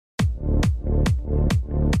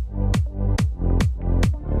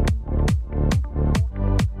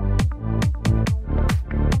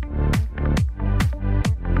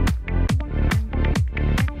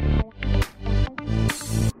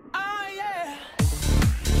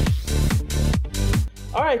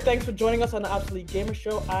right, thanks for joining us on the Obsolete Gamer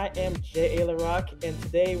Show. I am J.A. LaRock, and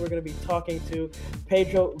today we're going to be talking to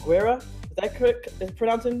Pedro Guerra. Is that correct? Is it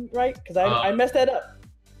pronouncing right? Because I messed that up.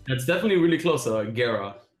 It's definitely really close,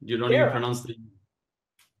 Guerra. You don't even pronounce the...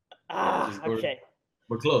 Okay.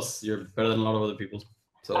 We're close. You're better than a lot of other people.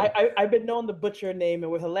 So I've been known to butcher a name,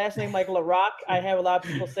 and with a last name like LaRock, I have a lot of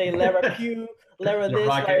people say LaRock, Lara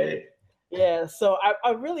this, yeah, so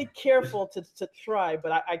I'm really careful to try,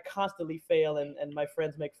 but I constantly fail, and my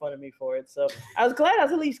friends make fun of me for it. So I was glad I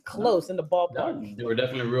was at least close in the ballpark. You were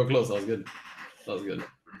definitely real close. That was good. That was good.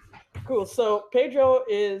 Cool. So Pedro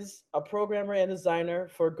is a programmer and designer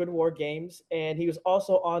for Good War Games, and he was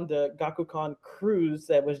also on the GaCuCon cruise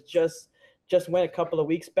that was just went a couple of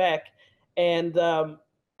weeks back. And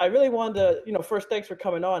I really wanted to, first, thanks for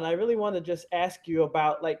coming on. I really wanted to just ask you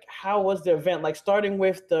about, like, how was the event? Like, starting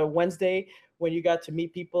with the Wednesday when you got to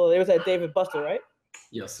meet people. It was at Dave & Buster, right?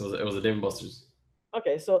 Yes, it was at Dave & Buster's.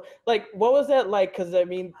 Okay, so, like, what was that like? Because, I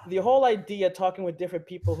mean, the whole idea, talking with different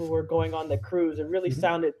people who were going on the cruise, it really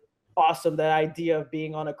sounded awesome, that idea of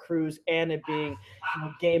being on a cruise and it being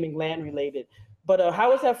gaming land related. But how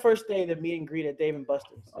was that first day, the meet and greet at Dave &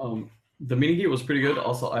 Buster's? The meet and greet was pretty good.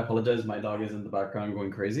 Also, I apologize. My dog is in the background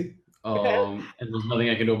going crazy. And there's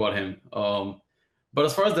nothing I can do about him. But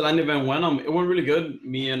as far as the land event went, it went really good.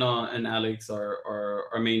 Me and Alex, our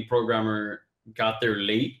main programmer, got there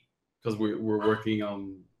late because we're working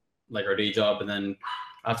like our day job, and then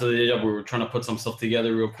after the day job, we were trying to put some stuff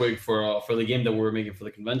together real quick for the game that we were making for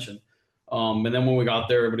the convention. And then when we got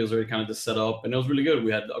there, everybody was already kind of just set up, and it was really good.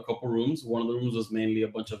 We had a couple rooms. One of the rooms was mainly a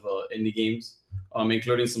bunch of indie games,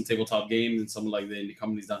 including some tabletop games and some like the indie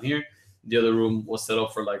companies down here. The other room was set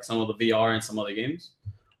up for like some of the VR and some other games,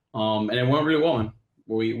 and it went really well. Man.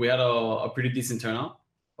 We had a pretty decent turnout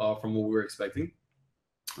from what we were expecting.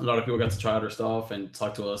 A lot of people got to try out our stuff and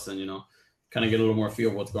talk to us, and kind of get a little more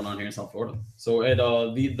feel of what's going on here in South Florida. So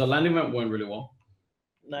the land event went really well.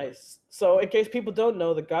 Nice. So in case people don't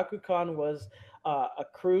know, the GaCuCon was a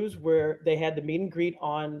cruise where they had the meet and greet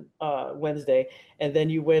on Wednesday, and then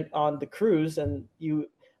you went on the cruise, and you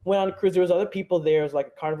went on a cruise. There was other people there. It was like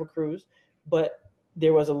a carnival cruise, but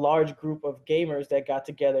there was a large group of gamers that got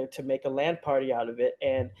together to make a LAN party out of it,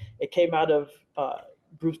 and it came out of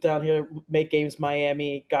groups down here, Make Games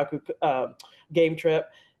Miami, Game Trip,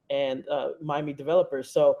 and Miami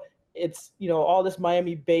developers. So it's all this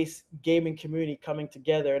Miami-based gaming community coming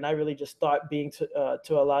together, and I really just thought being to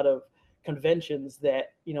a lot of conventions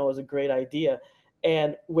that was a great idea.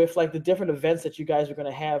 And with like the different events that you guys are going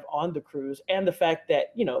to have on the cruise, and the fact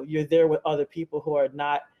that you're there with other people who are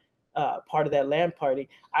not part of that LAN party,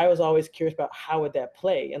 I was always curious about how would that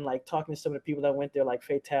play, and like talking to some of the people that went there, like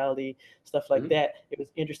Fatality, stuff like that. It was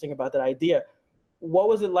interesting about that idea. What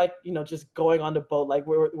was it like, just going on the boat? Like,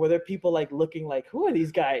 were there people like looking like, who are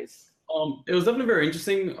these guys? It was definitely very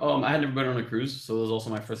interesting. I had never been on a cruise, so it was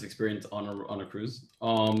also my first experience on a cruise.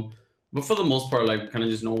 But for the most part, like, we kind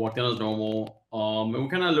of just walked in as normal. And we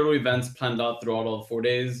kind of had little events planned out throughout all the 4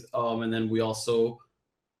 days. And then we also,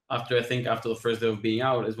 after the first day of being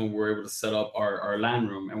out, is when we were able to set up our LAN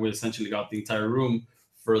room, and we essentially got the entire room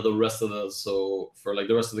for the rest of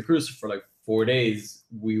the cruise for like 4 days.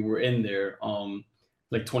 We were in there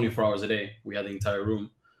like 24 hours a day. We had the entire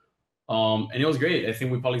room. And it was great. I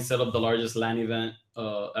think we probably set up the largest LAN event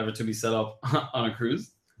ever to be set up on a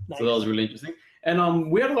cruise. Nice. So that was really interesting.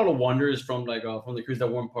 And we had a lot of wonders from the cruise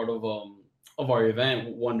that weren't part of our event,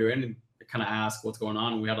 wondering and kind of ask what's going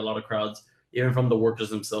on. We had a lot of crowds, even from the workers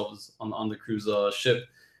themselves on the cruise ship,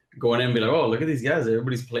 going in and be like, oh, look at these guys.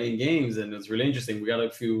 Everybody's playing games, and it's really interesting. We got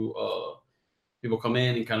a few people come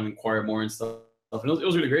in and kind of inquire more and stuff. And it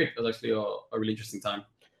was really great. It was actually a really interesting time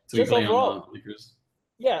to be playing on the cruise.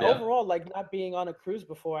 Yeah, overall, like not being on a cruise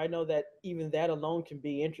before, I know that even that alone can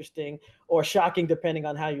be interesting or shocking depending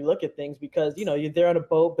on how you look at things, because you're there on a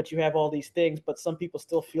boat, but you have all these things, but some people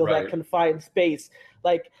still feel that confined space.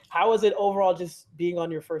 Like, how is it overall just being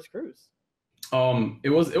on your first cruise? It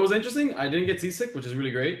was interesting. I didn't get seasick, which is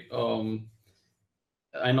really great.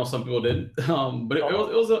 I know some people did, but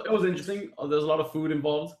it was interesting. There's a lot of food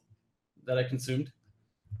involved that I consumed.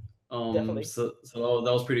 Definitely. So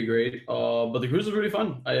that was pretty great. But the cruise was really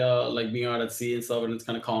fun. I like being out at sea and stuff, and it's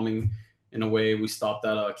kind of calming in a way. We stopped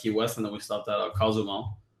at Key West, and then we stopped at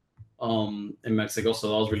Cozumel in Mexico. So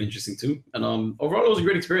that was really interesting too. And overall, it was a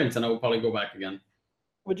great experience, and I would probably go back again.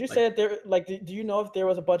 Would you say that do you know if there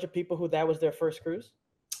was a bunch of people who that was their first cruise?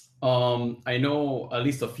 I know at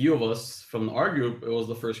least a few of us from our group. It was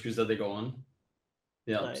the first cruise that they go on.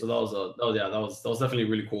 Yeah. Nice. So that was definitely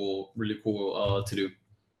really cool to do.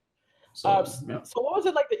 So yeah. So what was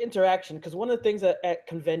it like, the interaction? Because one of the things at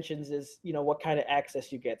conventions is, what kind of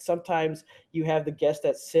access you get. Sometimes you have the guests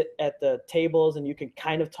that sit at the tables and you can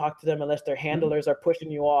kind of talk to them unless their Mhm. handlers are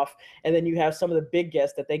pushing you off. And then you have some of the big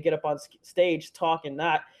guests that they get up on stage talk and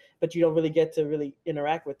not, but you don't really get to really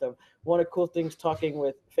interact with them. One of the cool things talking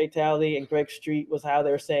with Fatality and Greg Street was how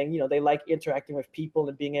they were saying, they like interacting with people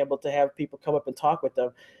and being able to have people come up and talk with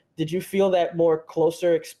them. Did you feel that more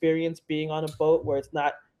closer experience being on a boat where it's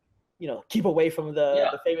not, keep away from Yeah.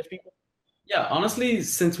 the famous people? Yeah, honestly,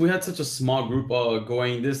 since we had such a small group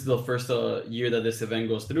going, this is the first year that this event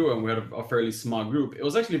goes through, and we had a fairly small group. It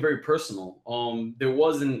was actually very personal. There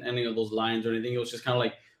wasn't any of those lines or anything. It was just kind of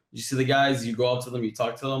like you see the guys, you go up to them, you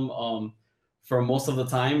talk to them. For most of the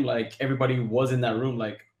time, like everybody was in that room,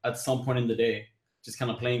 like at some point in the day, just kind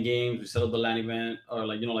of playing games. We set up the LAN event, or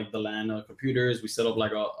like like the LAN computers. We set up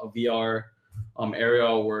like a VR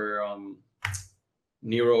area where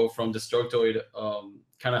Nero from Destructoid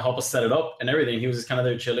kind of helped us set it up and everything. He was just kind of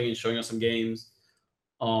there chilling and showing us some games.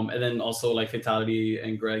 And then also like Fatality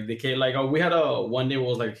and Greg, they came like we had a one day where it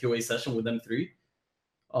was like a QA session with them three.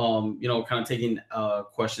 Kind of taking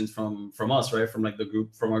questions from us, right, from like the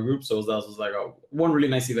group, from our group. So that was like one really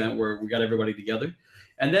nice event where we got everybody together,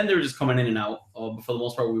 and then they were just coming in and out. But for the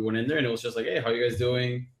most part, we went in there and it was just like, hey, how you guys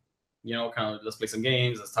doing? Kind of let's play some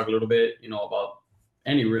games, let's talk a little bit, about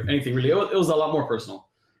anything really. It was a lot more personal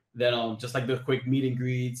than just like the quick meet and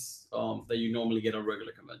greets that you normally get at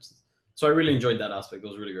regular conventions. So I really enjoyed that aspect. It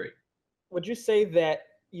was really great. Would you say that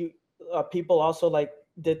you people also like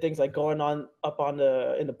did things like going on up on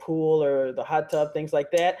the in the pool or the hot tub, things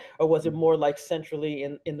like that, or was it more like centrally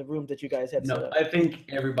in the room that you guys had set No, up? I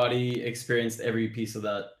think everybody experienced every piece of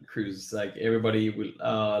that cruise. Like everybody will,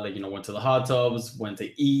 went to the hot tubs, went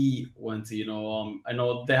to eat, went to, I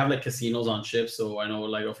know they have like casinos on ships, so I know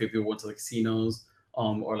like a few people went to the casinos,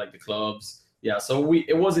 or like the clubs. Yeah, so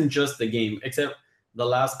it wasn't just the game, except the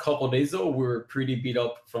last couple of days though, we were pretty beat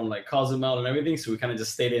up from like Cozumel and everything, so we kind of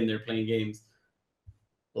just stayed in there playing games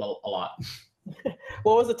a lot.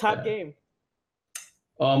 What was the top Yeah. game?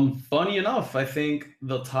 Funny enough, I think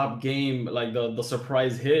the top game, like the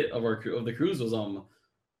surprise hit of the cruise was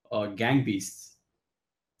Gang Beasts.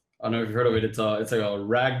 I don't know if you've heard of it. It's like a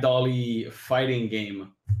ragdolly fighting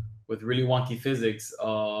game with really wonky physics.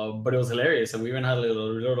 But it was hilarious, and we even had a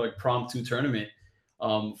little like prompt tournament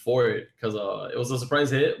for it because it was a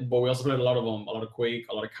surprise hit. But we also played a lot of Quake,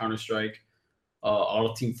 a lot of Counter Strike, a lot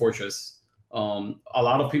of Team Fortress. A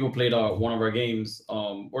lot of people played one of our games,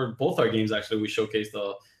 or both our games actually. We showcased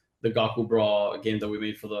the Gaku Brawl game that we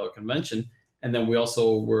made for the convention, and then we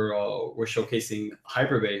also were showcasing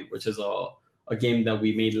Hyperbay, which is a game that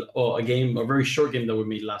we made, a very short game that we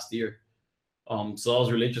made last year. So that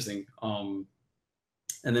was really interesting. And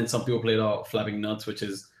then some people played Flapping Nuts, which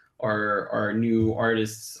is our new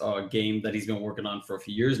artist's game that he's been working on for a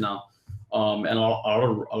few years now. And a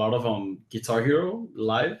lot of Guitar Hero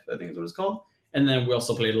Live, I think is what it's called. And then we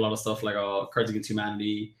also played a lot of stuff like Cards Against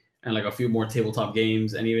Humanity and like a few more tabletop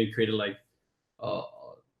games, and even created like uh,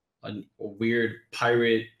 a weird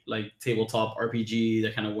pirate like tabletop RPG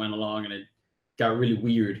that kind of went along, and it got really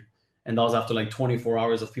weird. And that was after like 24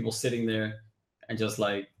 hours of people sitting there and just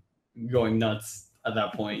like going nuts at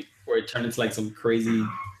that point, where it turned into like some crazy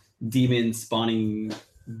demon spawning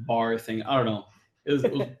bar thing. I don't know. It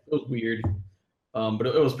was weird, but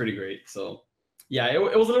it was pretty great. So yeah, it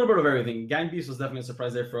was a little bit of everything. Gang Beasts was definitely a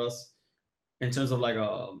surprise there for us in terms of like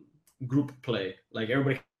a group play. Like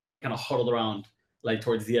everybody kind of huddled around like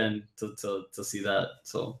towards the end to see that.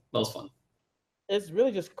 So that was fun. It's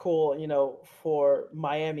really just cool, for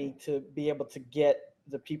Miami to be able to get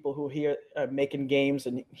the people who here are making games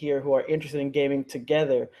and here who are interested in gaming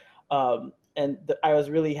together. And I was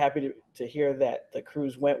really happy to hear that the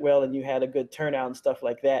cruise went well and you had a good turnout and stuff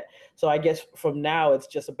like that. So I guess from now it's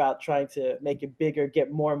just about trying to make it bigger,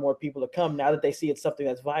 get more and more people to come now that they see it's something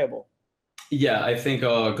that's viable. Yeah, I think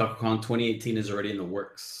GaCuCon 2018 is already in the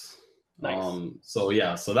works. Nice. So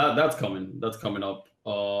yeah, so that's coming. That's coming up.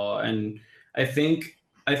 And I think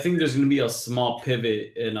there's gonna be a small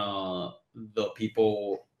pivot in the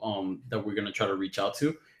people that we're gonna try to reach out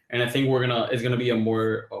to, and I think it's gonna be a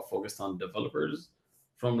more focused on developers.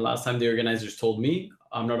 From last time the organizers told me,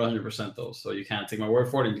 I'm not 100% though, so you can't take my word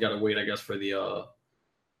for it. And you gotta wait, I guess, for the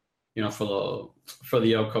for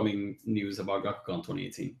the upcoming news about GaCuCon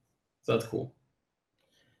 2018. So that's cool.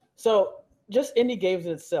 So just indie games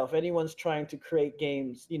in itself, anyone's trying to create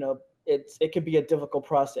games, it could be a difficult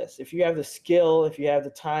process. If you have the skill, if you have the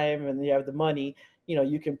time, and you have the money,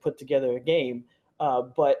 you can put together a game.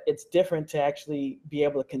 But it's different to actually be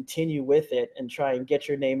able to continue with it and try and get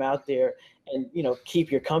your name out there and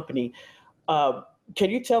keep your company. Can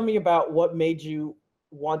you tell me about what made you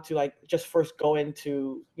want to like just first go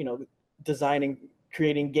into designing,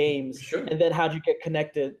 creating games, Sure. and then how'd you get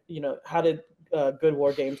connected? How did Good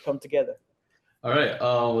War Games come together? All right.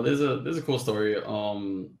 Well, there's a cool story.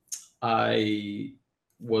 I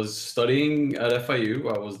was studying at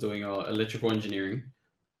FIU. I was doing electrical engineering,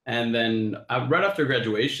 and then right after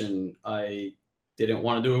graduation, I didn't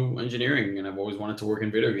want to do engineering, and I've always wanted to work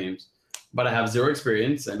in video games, but I have zero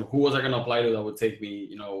experience. And who was I going to apply to that would take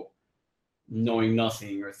me, knowing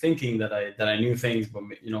nothing or thinking that I knew things, but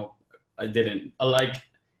I didn't. Like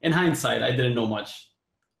in hindsight, I didn't know much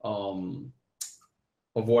um,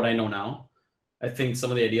 of what I know now. I think some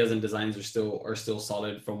of the ideas and designs are still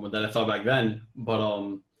solid from what that I thought back then,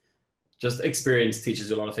 but just experience teaches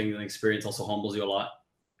you a lot of things, and experience also humbles you a lot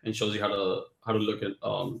and shows you how to look at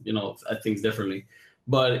at things differently.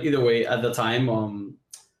 But either way, at the time,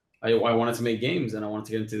 I wanted to make games and I wanted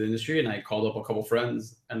to get into the industry, and I called up a couple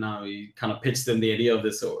friends and I kind of pitched them the idea of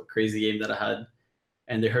this crazy game that I had,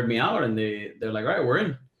 and they heard me out and they're like, all right, we're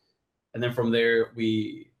in. And then from there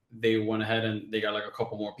they went ahead and they got like a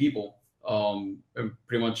couple more people. And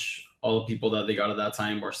pretty much all the people that they got at that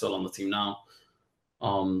time are still on the team now.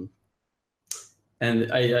 Um,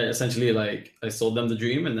 and I essentially I sold them the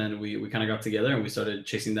dream, and then we kind of got together and we started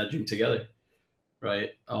chasing that dream together,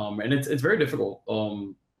 right? And it's very difficult.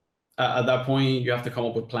 At that point, you have to come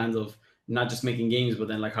up with plans of not just making games, but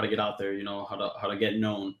then like how to get out there, how to get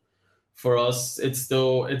known. For us, it's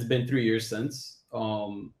been 3 years since,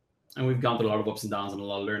 and we've gone through a lot of ups and downs and a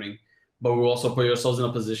lot of learning. But we also put ourselves in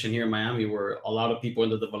a position here in Miami where a lot of people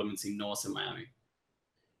in the development scene know us in Miami,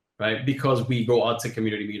 right? Because we go out to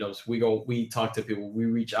community meetups, we talk to people, we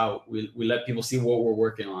reach out, we let people see what we're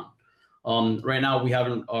working on. Right now, we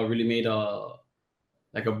haven't really made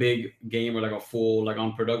a big game or like a full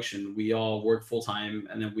on production. We all work full time,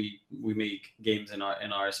 and then we make games in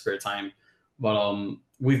our spare time. But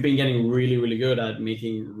we've been getting really, really good at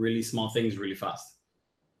making really small things really fast.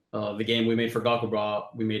 The game we made for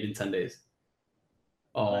GaCuCon, we made in 10 days.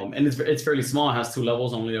 Nice. And it's fairly small. It has 2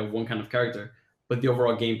 levels, only have one kind of character. But the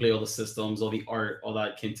overall gameplay, all the systems, all the art, all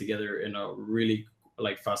that came together in a really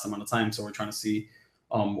fast amount of time. So we're trying to see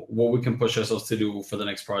what we can push ourselves to do for the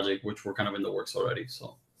next project, which we're kind of in the works already.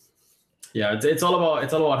 So yeah, it's all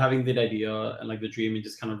about having the idea and the dream and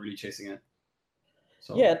just kind of really chasing it.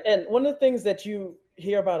 So yeah, and one of the things that you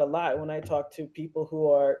hear about a lot when I talk to people who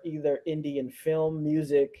are either indie in film,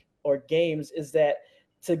 music, or games is that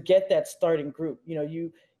to get that starting group,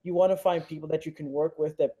 you want to find people that you can work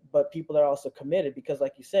with, but people that are also committed, because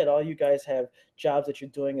like you said, all you guys have jobs that you're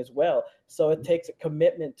doing as well. So it takes a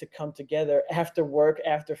commitment to come together after work,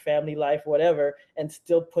 after family life, whatever, and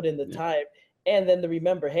still put in the time. And then to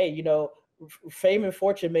remember, hey, fame and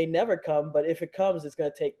fortune may never come, but if it comes, it's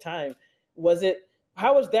going to take time.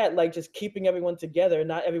 How was that like, just keeping everyone together and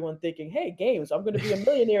not everyone thinking, hey, games, I'm going to be a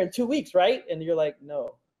millionaire in 2 weeks, right? And you're like,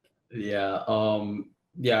 no. Yeah.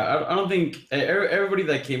 I don't think everybody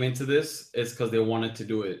that came into this is because they wanted to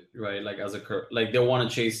do it, right? Like as they want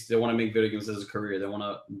to make video games as a career. They want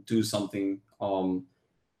to do something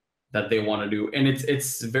that they want to do, and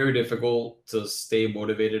it's very difficult to stay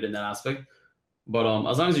motivated in that aspect. But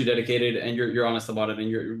as long as you're dedicated and you're honest about it, and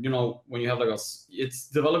you're when you have it's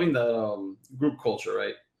developing the group culture,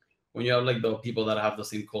 right? When you have the people that have the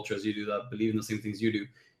same culture as you do, that believe in the same things you do,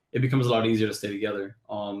 it becomes a lot easier to stay together.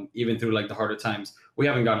 Even through the harder times. We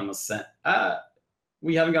haven't gotten a cent.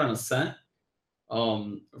 We haven't gotten a cent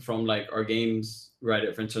from our games,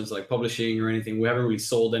 right? For instance, publishing or anything. We haven't really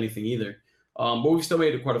sold anything either. But we've still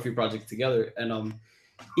made quite a few projects together, and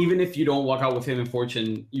even if you don't walk out with fame and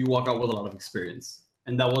fortune, you walk out with a lot of experience.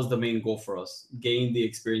 And that was the main goal for us: gain the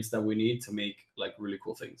experience that we need to make really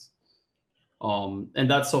cool things. And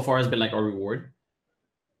that so far has been our reward.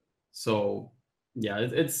 So yeah,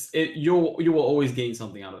 you will always gain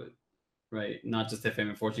something out of it, right? Not just the fame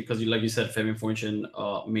and fortune, because like you said, fame and fortune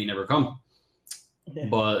may never come,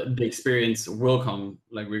 but the experience will come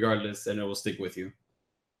regardless, and it will stick with you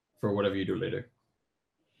for whatever you do later.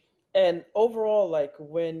 And overall,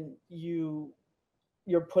 when you're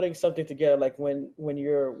putting something together, when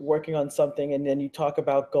you're working on something and then you talk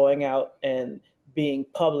about going out and being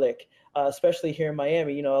public, especially here in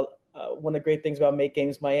Miami, one of the great things about Make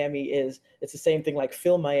Games Miami is it's the same thing like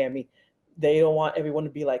Film Miami. They don't want everyone to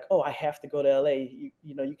be like, oh, I have to go to LA.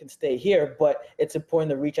 You can stay here, but it's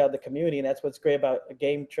important to reach out to the community. And that's what's great about a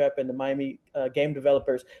Game Trep and the Miami game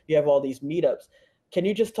developers. You have all these meetups. Can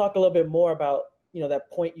you just talk a little bit more about that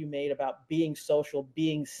point you made about being social,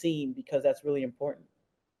 being seen, because that's really important?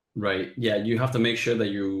 Right. Yeah, you have to make sure that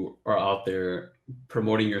you are out there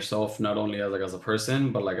promoting yourself not only as like as a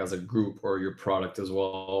person, but like as a group or your product as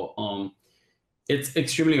well. It's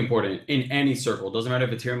extremely important in any circle. Doesn't matter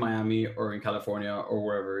if it's here in Miami or in California or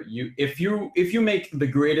wherever. If you make the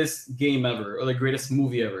greatest game ever or the greatest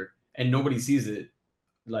movie ever and nobody sees it,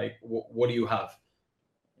 like what do you have?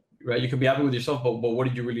 Right? You could be happy with yourself, but what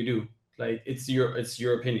did you really do? Like it's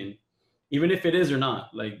your opinion, even if it is or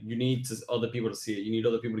not. Like you need other people to see it. You need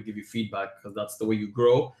other people to give you feedback because that's the way you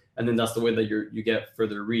grow, and then that's the way that you get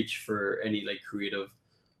further reach for any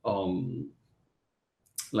um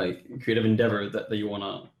like creative endeavor that you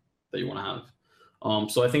wanna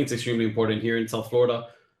have. So I think it's extremely important here in South Florida.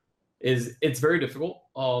 It's very difficult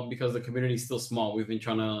because the community is still small. We've been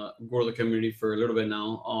trying to grow the community for a little bit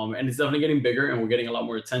now, and it's definitely getting bigger, and we're getting a lot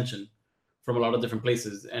more attention from a lot of different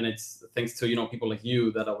places. And it's thanks to people like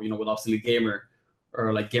you that are with Obsolete Gamer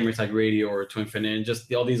or like Gamer Tag Radio or Twinfinite, and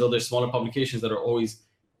just all these other smaller publications that are always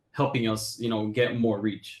helping us get more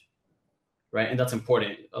reach, right? And that's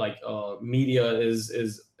important. Like media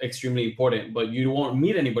is extremely important, but you won't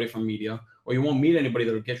meet anybody from media, or you won't meet anybody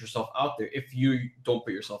that will get yourself out there if you don't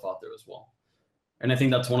put yourself out there as well. And I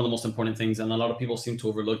think that's one of the most important things, and a lot of people seem to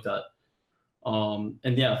overlook that.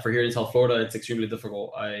 And yeah, for here in South Florida, it's extremely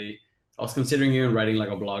difficult. I was considering even writing like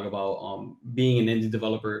a blog about being an indie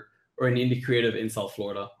developer or an indie creative in South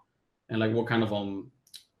Florida, and like what kind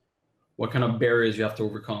of barriers you have to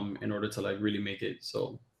overcome in order to like really make it.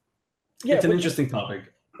 So Yeah, it's an interesting topic.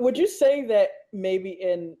 would you say that maybe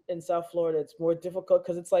in South Florida it's more difficult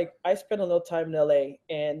because it's like I spent a little time in LA,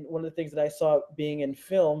 and one of the things that I saw being in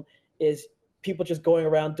film is people just going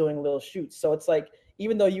around doing little shoots. So it's like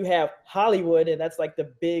even though you have Hollywood and that's like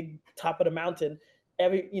the big top of the mountain,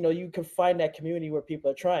 you can find that community where people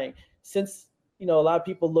are trying. Since a lot of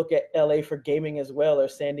people look at LA for gaming as well, or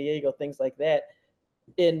San Diego, things like that.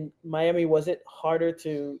 In Miami, was it harder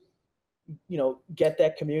to get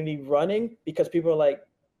that community running because people are like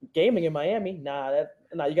gaming in Miami? Nah,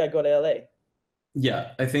 you gotta go to LA.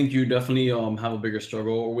 Yeah, I think you definitely have a bigger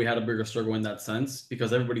struggle, or we had a bigger struggle in that sense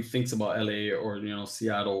because everybody thinks about LA or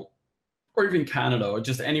Seattle or even Canada or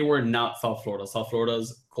just anywhere not South Florida. South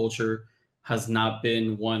Florida's culture has not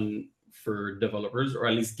been one for developers, or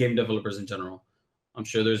at least game developers in general. I'm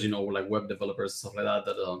sure there's like web developers and stuff like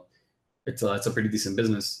that it's a pretty decent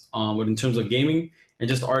business. But in terms of gaming and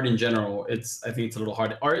just art in general, I think it's a little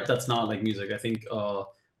hard. Art that's not like music. I think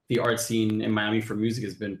the art scene in Miami for music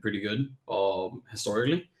has been pretty good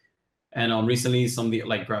historically. And recently some of the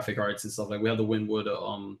like graphic arts and stuff, like we have the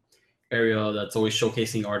Wynwood area that's always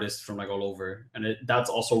showcasing artists from like all over, and that's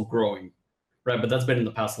also growing, right? But that's been in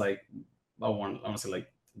the past like I want to say like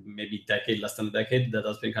maybe decade, less than a decade,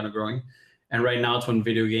 that's been kind of growing. And right now it's when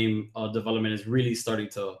video game development is really starting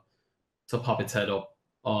to pop its head up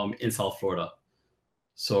in South Florida.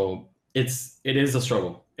 So it is a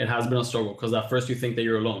struggle. It has been a struggle because at first you think that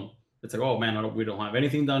you're alone. It's like, oh man, we don't have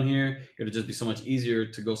anything down here. It'll just be so much easier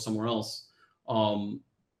to go somewhere else.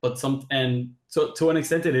 But so to an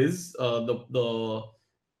extent it is. The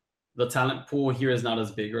talent pool here is not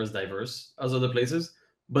as big or as diverse as other places,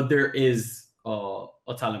 but there is a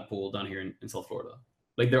talent pool down here in South Florida.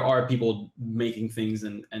 Like there are people making things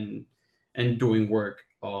and doing work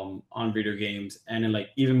on video games and in like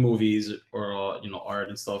even movies or art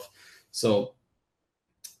and stuff. So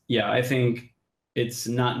yeah, I think it's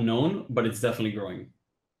not known, but it's definitely growing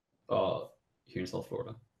here in South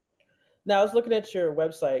Florida. Now, I was looking at your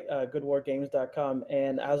website, goodwargames.com,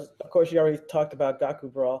 and of course, you already talked about Gaku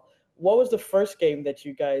Brawl. What was the first game that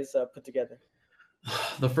you guys put together?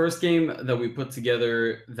 The first game that we put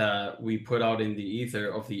together that we put out in the ether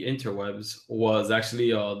of the interwebs was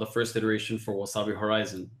actually the first iteration for Wasabi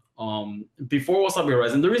Horizon. Before Wasabi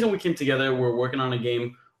Horizon, the reason we came together, we're working on a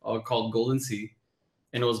game called Golden Sea,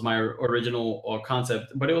 and it was my original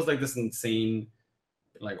concept, but it was like this insane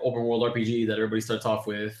like open world RPG that everybody starts off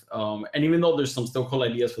with. And even though there's some still cool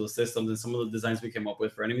ideas for the systems and some of the designs we came up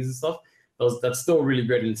with for enemies and stuff, that's still really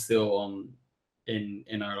great and still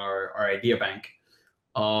in our idea bank.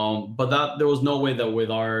 But that there was no way that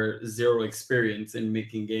with our zero experience in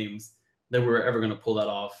making games that we were ever going to pull that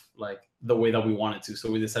off like the way that we wanted to.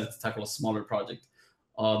 So we decided to tackle a smaller project.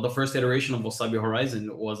 The first iteration of Wasabi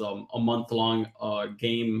Horizon was a month-long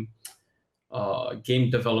game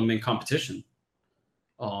development competition.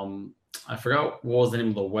 I forgot what was the name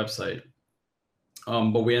of the website,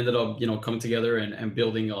 but we ended up coming together and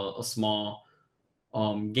building a small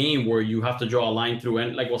game where you have to draw a line through,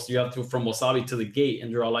 and like you have to from Wasabi to the gate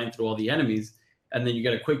and draw a line through all the enemies, and then you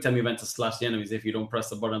get a quick time event to slash the enemies. If you don't press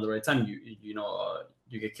the button at the right time,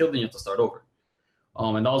 you get killed and you have to start over.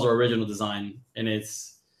 And that was our original design, and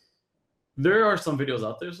it's There are some videos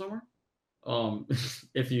out there somewhere.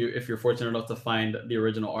 If you're fortunate enough to find the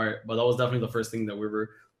original art, but that was definitely the first thing that we were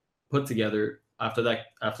put together. After that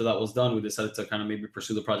was done, we decided to kind of maybe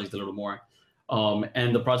pursue the project a little more.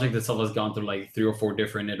 And the project itself has gone through like 3 or 4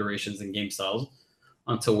 different iterations and game styles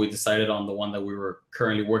until we decided on the one that we were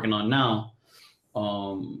currently working on now.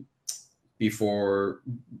 Before,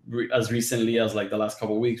 as recently as like the last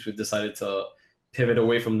couple of weeks, we've decided to pivot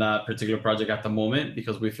away from that particular project at the moment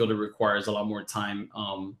because we feel it requires a lot more time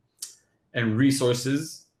and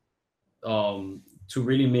resources to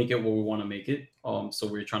really make it what we want to make it. So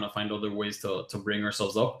we're trying to find other ways to bring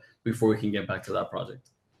ourselves up before we can get back to that project.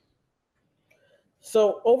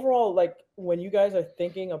 So overall, like when you guys are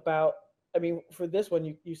thinking about, I mean, for this one,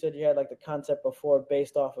 you said you had like the concept before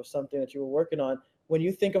based off of something that you were working on. When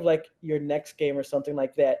you think of like your next game or something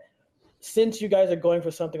like that, since you guys are going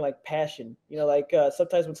for something like passion, you know, like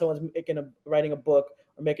sometimes when someone's writing a book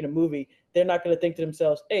or making a movie, they're not going to think to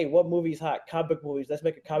themselves, hey, what movie's hot? Comic movies. Let's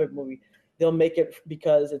make a comic movie. They'll make it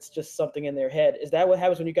because it's just something in their head. Is that what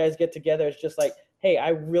happens when you guys get together? It's just like, hey, I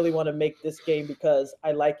really want to make this game because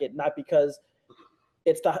I like it, not because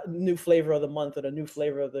it's the new flavor of the month or the new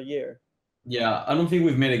flavor of the year. Yeah, I don't think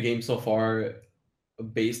we've made a game so far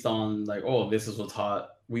based on like, oh, this is what's hot.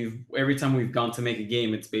 Every time we've gone to make a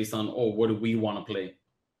game, it's based on, oh, what do we want to play?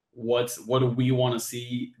 What do we want to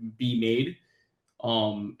see be made?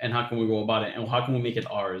 And how can we go about it? And how can we make it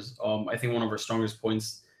ours? I think one of our strongest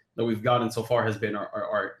points that we've gotten so far has been our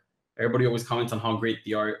art. Everybody always comments on how great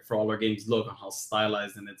the art for all our games look, on how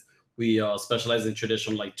stylized, and we specialize in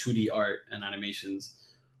traditional like 2D art and animations.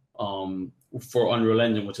 For Unreal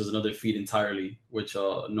Engine, which is another feed entirely, which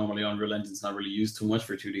normally Unreal Engine is not really used too much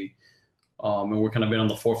for 2D. And we're kind of been on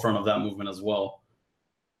the forefront of that movement as well.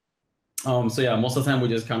 So yeah, most of the time we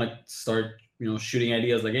just kind of start, shooting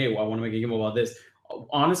ideas like, hey, well, I want to make a game about this.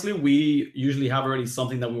 Honestly, we usually have already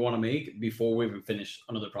something that we want to make before we even finish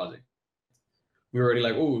another project. We're already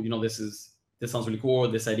like, oh, this sounds really cool.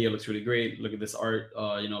 This idea looks really great. Look at this art,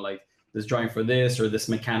 like this drawing for this, or this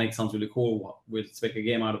mechanic sounds really cool. Let's make a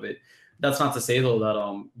game out of it. That's not to say though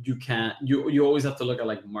that you always have to look at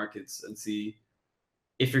like markets and see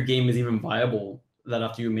if your game is even viable, that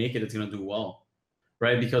after you make it, it's going to do well,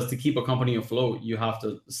 right? Because to keep a company afloat, you have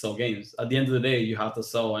to sell games. At the end of the day, you have to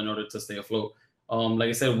sell in order to stay afloat. Like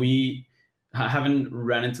I said, we haven't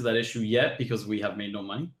ran into that issue yet because we have made no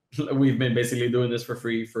money. We've been basically doing this for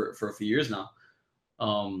free for a few years now.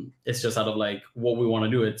 It's just out of like what we want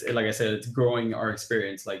to do. It's like I said, it's growing our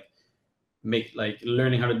experience, like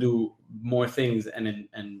learning how to do more things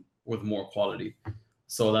and with more quality.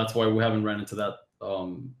 So that's why we haven't run into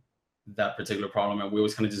that particular problem, and we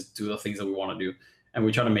always kind of just do the things that we want to do, and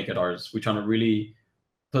we try to make it ours. We try to really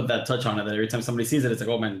put that touch on it, that every time somebody sees it, it's like,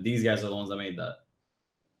 oh man, these guys are the ones that made that,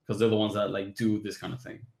 because they're the ones that like do this kind of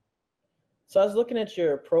thing. So I was looking at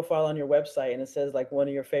your profile on your website, and it says like one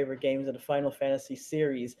of your favorite games in the Final Fantasy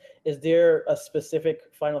series. Is there a specific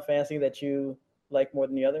Final Fantasy that you like more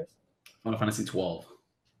than the others? Final Fantasy 12.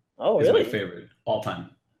 Oh, really? Is my favorite all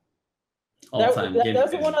time. That's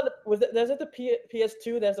the one on that's at the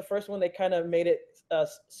PS2. That's the first one. They kind of made it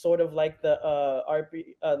sort of like the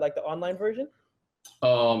like the online version.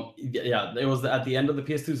 Yeah, it was at the end of the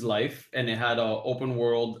PS2's life, and it had a open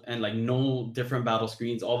world and like no different battle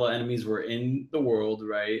screens. All the enemies were in the world,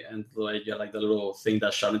 right? And like you had like the little thing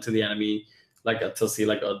that shot into the enemy, like to see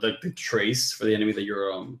like the trace for the enemy that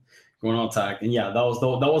you're going to attack. And yeah, that was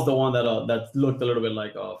the one that looked a little bit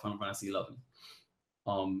like Final Fantasy 11.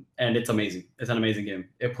 And it's amazing. It's an amazing game.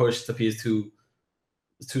 It pushed the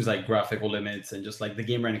PS2's like graphical limits, and just like the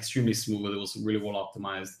game ran extremely smooth. It was really well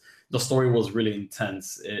optimized. The story was really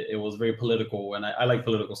intense. It was very political, and I like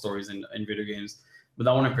political stories in video games. But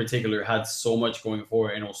that one in particular had so much going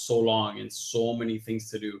for it, and it was so long and so many things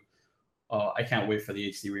to do. I can't wait for the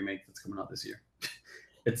HD remake that's coming out this year.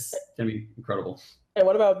 It's gonna be incredible. And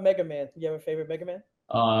what about Mega Man? Do you have a favorite Mega Man?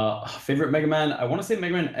 Favorite Mega Man? I want to say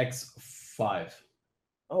Mega Man X5.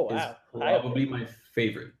 Oh wow! Is probably my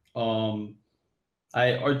favorite.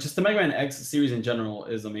 Or just the Mega Man X series in general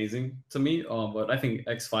is amazing to me. But I think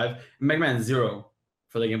X5, Mega Man Zero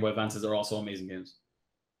for the Game Boy Advances are also amazing games.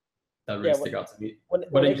 That really stick out to me. When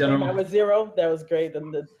in general, came out with Zero, that was great.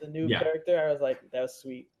 And the new character, I was like, that was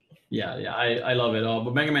sweet. Yeah, I love it.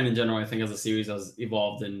 But Mega Man in general, I think as a series has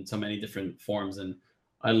evolved in so many different forms, and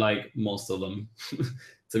I like most of them.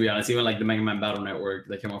 To be honest, even like the Mega Man Battle Network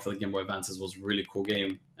that came out for the Game Boy Advances was a really cool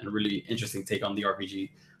game and a really interesting take on the RPG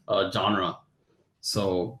genre.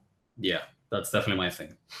 So yeah, that's definitely my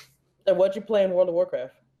thing. And what'd you play in World of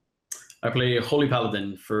Warcraft? I play Holy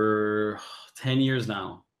Paladin for 10 years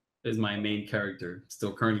now. Is my main character.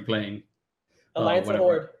 Still currently playing. Alliance or whenever.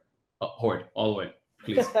 Horde? Horde, all the way,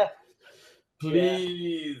 please. Yeah.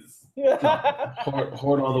 Please. No,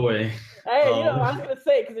 horde all the way. Hey, you know, I was gonna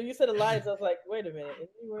say because if you said Alliance, I was like, wait a minute, is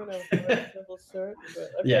he wearing a red symbol shirt?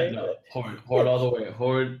 But Yeah, okay. no, horde all the way.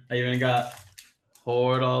 Horde, I even got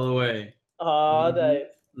horde all the way. Oh,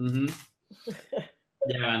 nice.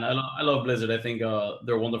 Yeah, man, I love Blizzard. I think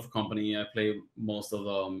they're a wonderful company. I play most of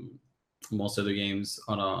their games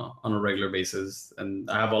on a regular basis, and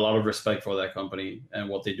I have a lot of respect for that company and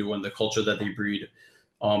what they do and the culture that they breed,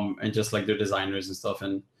 and just like their designers and stuff.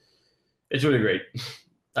 And it's really great.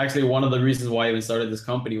 Actually, one of the reasons why I even started this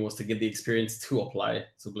company was to get the experience to apply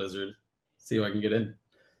to Blizzard, see if I can get in.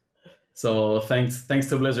 So thanks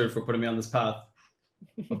to Blizzard for putting me on this path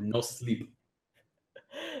of no sleep.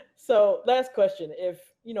 So last question. If,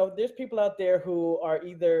 you know, there's people out there who are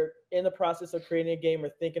either in the process of creating a game or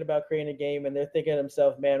thinking about creating a game, and they're thinking to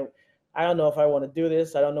themselves, man, I don't know if I want to do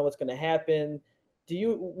this. I don't know what's going to happen.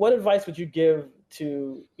 What advice would you give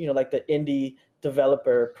to, you know, like the indie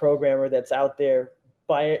developer programmer that's out there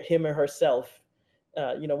by him or herself?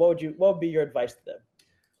 You know, what would be your advice to them?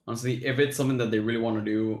 Honestly, if it's something that they really want to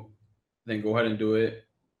do, then go ahead and do it.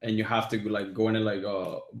 And you have to like go in and like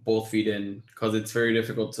both feet in, because it's very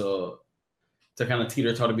difficult to kind of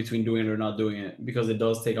teeter-totter between doing it or not doing it, because it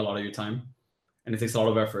does take a lot of your time and it takes a lot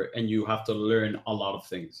of effort, and you have to learn a lot of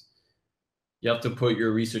things. You have to put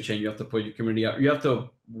your research in, you have to put your community out, you have to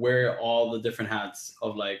wear all the different hats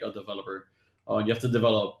of like a developer. You have to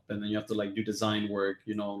develop, and then you have to like do design work,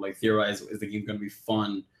 you know, like theorize, is the game going to be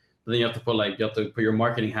fun? But then you have to put your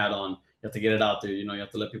marketing hat on, you have to get it out there, you know, you have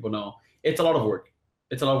to let people know. It's a lot of work.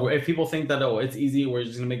 It's a lot of work. If people think that, oh, it's easy, we're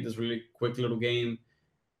just gonna make this really quick little game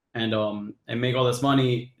and make all this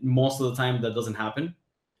money, most of the time that doesn't happen.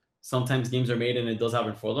 Sometimes games are made and it does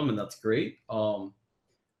happen for them, and that's great.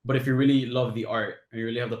 But if you really love the art and you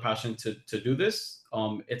really have the passion to do this,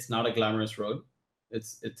 it's not a glamorous road.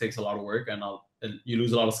 It takes a lot of work, and you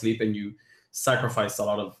lose a lot of sleep, and you sacrifice a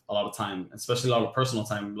lot of time, especially a lot of personal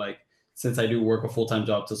time. Like, since I do work a full-time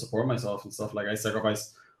job to support myself and stuff, like I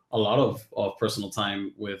sacrifice a lot of personal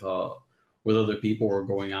time with other people or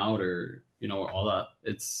going out, or, you know, all that.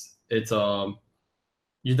 It's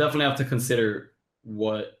you definitely have to consider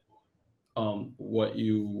what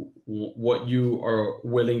you are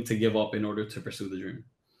willing to give up in order to pursue the dream.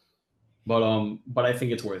 But I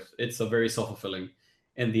think it's a very self-fulfilling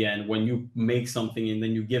in the end when you make something and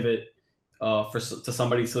then you give it to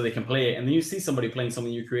somebody so they can play it, and then you see somebody playing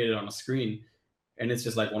something you created on a screen, and it's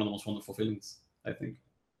just like one of the most wonderful feelings, I think.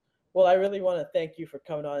 Well, I really want to thank you for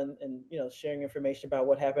coming on and, you know, sharing information about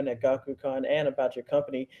what happened at GaCuCon and about your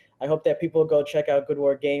company. I hope that people go check out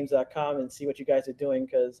goodwargames.com and see what you guys are doing,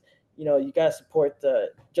 because, you know, you got to support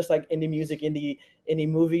just like indie music, indie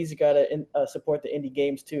movies, you got to support the indie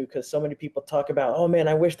games too, because so many people talk about, oh man,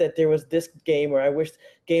 I wish that there was this game, or I wish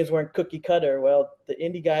games weren't cookie cutter. Well, the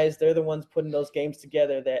indie guys, they're the ones putting those games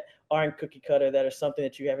together that aren't cookie cutter, that are something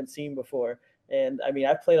that you haven't seen before. And I mean,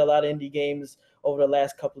 I've played a lot of indie games over the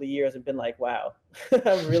last couple of years and been like, wow,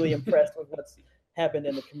 I'm really impressed with what's happened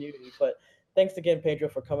in the community. But thanks again, Pedro,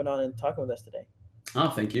 for coming on and talking with us today. Oh,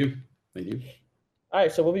 thank you. Thank you. All right,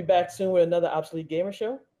 so we'll be back soon with another Obsolete Gamer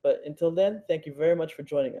Show. But until then, thank you very much for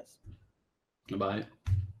joining us. Bye.